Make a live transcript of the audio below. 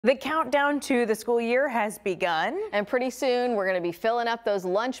The countdown to the school year has begun. And pretty soon we're going to be filling up those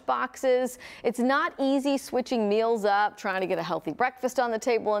lunch boxes. It's not easy switching meals up, trying to get a healthy breakfast on the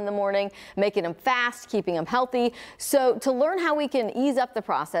table in the morning, making them fast, keeping them healthy. So to learn how we can ease up the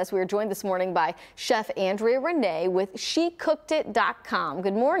process, we are joined this morning by Chef Andrea Renee with SheCookedIt.com.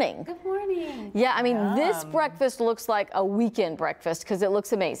 Good morning. Good morning. Yeah, I mean, this breakfast looks like a weekend breakfast because it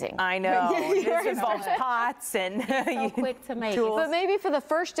looks amazing. I know. This involves pots and So quick to make. But maybe for the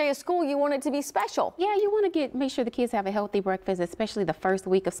first day of school, you want it to be special. Yeah, you want to make sure the kids have a healthy breakfast, especially the first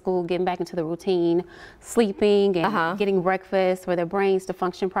week of school, getting back into the routine, sleeping and getting breakfast for their brains to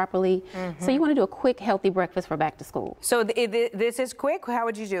function properly. So you want to do a quick, healthy breakfast for back to school. So this is quick. How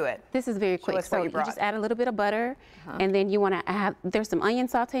would you do it? This is very quick. So you just add a little bit of butter, and then you want to have, there's some onion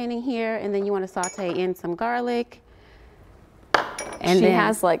sauteing in here, and then you want to saute in some garlic. And she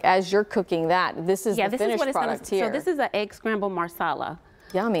has, like, as you're cooking that, this is the finished product here. So this is an egg scramble marsala.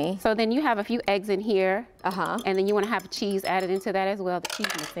 Yummy. So then you have a few eggs in here, and then you want to have cheese added into that as well. The cheese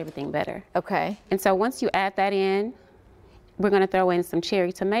makes everything better. Okay. And so once you add that in, we're going to throw in some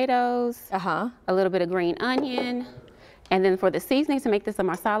cherry tomatoes, a little bit of green onion, and then for the seasoning to make this a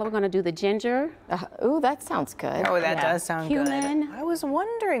marsala, we're going to do the ginger. Ooh, that sounds good. Oh, that does sound cumin. good. I was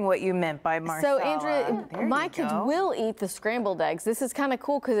wondering what you meant by marsala. So, Andrea, my kids will eat the scrambled eggs. This is kind of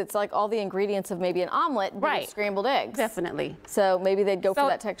cool because it's like all the ingredients of maybe an omelet, but it's scrambled eggs. Definitely. So maybe they'd go for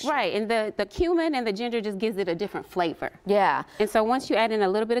that texture. Right, and the cumin and the ginger just gives it a different flavor. Yeah. And so once you add in a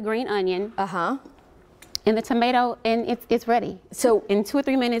little bit of green onion, and the tomato, and it's ready. So in 2 or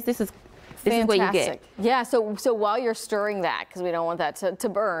 3 minutes, this is what you get. Yeah, so while you're stirring that, because we don't want that to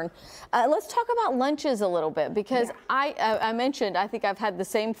burn, let's talk about lunches a little bit, because I mentioned, I think I've had the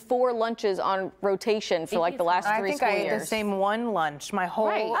same 4 lunches on rotation for like the last 3 school years. I think I ate the same 1 lunch my whole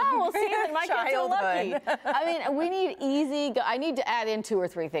Oh, well, see, then my kids are lucky. I mean, we need easy, I need to add in 2 or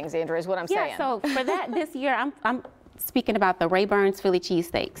 3 things, Andrea, is what I'm saying. Yeah, so for that this year, I'm speaking about the Rayburn's Philly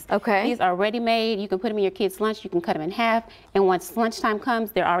cheesesteaks. Okay. These are ready made. You can put them in your kids' lunch. You can cut them in half. And once lunchtime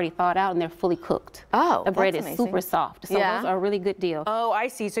comes, they're already thawed out and they're fully cooked. Oh, the bread is super soft. So those are a really good deal. Oh, I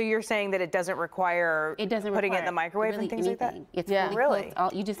see. So you're saying that it doesn't require putting it in the microwave and things like that? It's fully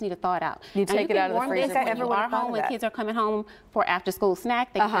cooked. You just need to thaw it out. You take it out of the freezer. When you are home, when kids are coming home for after school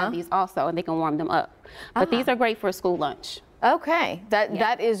snack, they can have these also and they can warm them up. But these are great for a school lunch. Okay,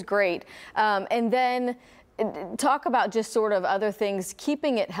 that is great. And then talk about just sort of other things,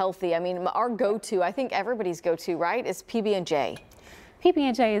 keeping it healthy. I mean, our go-to, I think everybody's go-to, right, is PB&J.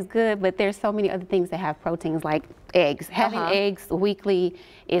 PB&J is good, but there's so many other things that have proteins, like eggs. Having eggs weekly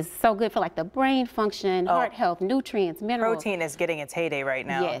is so good for like the brain function, heart health, nutrients, minerals. Protein is getting its heyday right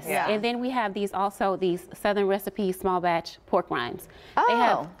now. Yes. Yeah. And then we have these Southern recipe small batch pork rinds. They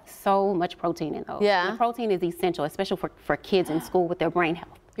have so much protein in those. Yeah. And protein is essential, especially for kids in school with their brain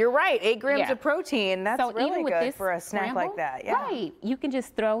health. You're right, 8 grams of protein. That's really with good for a snack like that. Yeah. Right. You can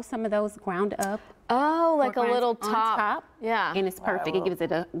just throw some of those ground up. Oh, like a little top. On top. Yeah. And it's perfect. It gives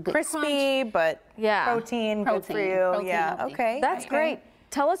it a good crispy, crunch. but protein, good for you. Yeah. Healthy. Okay. That's great.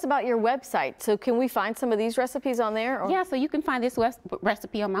 Tell us about your website. So can we find some of these recipes on there? Or? Yeah, so you can find this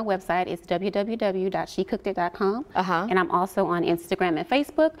recipe on my website. It's www.SheCookedIt.com. And I'm also on Instagram and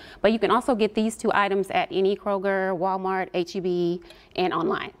Facebook. But you can also get these 2 items at any Kroger, Walmart, H-E-B, and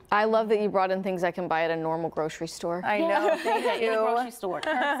online. I love that you brought in things I can buy at a normal grocery store. I know. Thank you. Grocery store.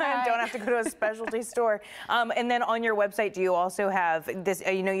 Don't have to go to a specialty store. And then on your website, do you also have this?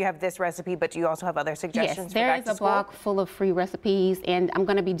 You know, you have this recipe, but do you also have other suggestions? Yes, there is a blog full of free recipes, and I'm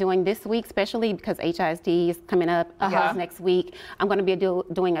going to be doing this week, especially because HISD is coming up next week. I'm going to be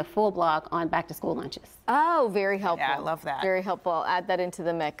doing a full blog on back to school lunches. Oh, very helpful. Yeah, I love that. Very helpful. I'll add that into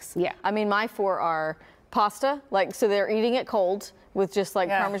the mix. Yeah. I mean, my 4 are pasta, like, so they're eating it cold with just like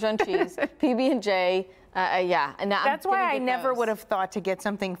Parmesan cheese, PB&J, and that's why I never would have thought to get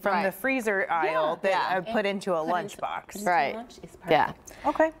something from the freezer aisle that I put into a lunchbox. Right. Lunch is perfect. Yeah.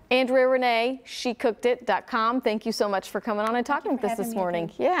 Okay. Andrea Renee, SheCookedIt.com. Thank you so much for coming on and talking with us this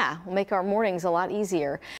morning. Yeah, we'll make our mornings a lot easier.